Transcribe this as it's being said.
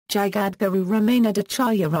Jagadguru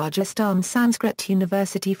Ramanadacharya Rajasthan Sanskrit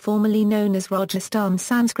University, formerly known as Rajasthan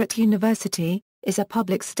Sanskrit University, is a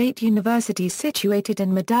public state university situated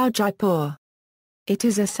in Madau, Jaipur. It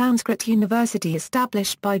is a Sanskrit university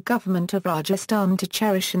established by Government of Rajasthan to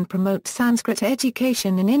cherish and promote Sanskrit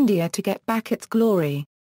education in India to get back its glory.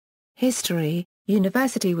 History: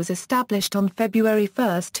 University was established on February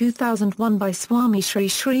 1, 2001 by Swami Shri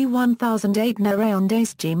Shri 1008 Narayan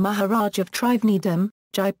Dasji Maharaj of Trivandrum,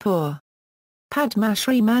 Jaipur. Padma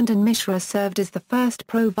Shri Mandan Mishra served as the first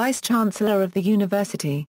Pro-Vice-Chancellor of the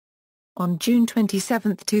university. On June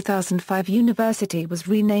 27, 2005, university was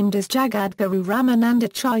renamed as Jagadguru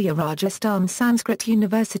Ramanandacharya Rajasthan Sanskrit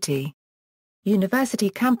University. University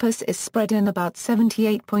campus is spread in about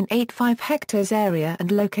 78.85 hectares area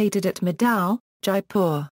and located at Madau,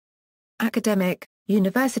 Jaipur. Academic: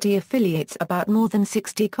 university affiliates about more than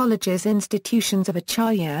 60 colleges, institutions of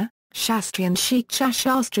Acharya, Shastri and Shiksha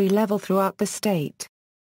Shastri level throughout the state.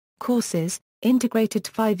 Courses: integrated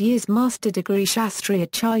 5 years master degree Shastri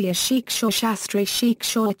Acharya Shiksha Shastri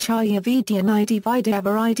Shiksha Acharya Vidyanidhi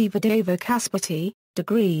Vidyavaridhi Vidava Kaspati.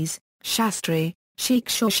 Degrees: Shastri,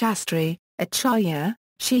 Shiksha Shastri, Acharya,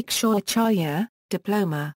 Shiksha Acharya.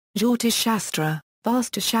 Diploma: Jyotish Shastra,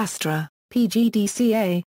 Vastu Shastra,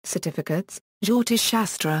 PGDCA. Certificates: Jyotish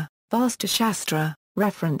Shastra, Vastu Shastra.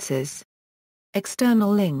 References. External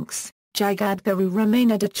links: Jagadguru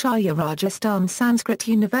Ramanadacharya Rajasthan Sanskrit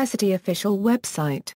University official website.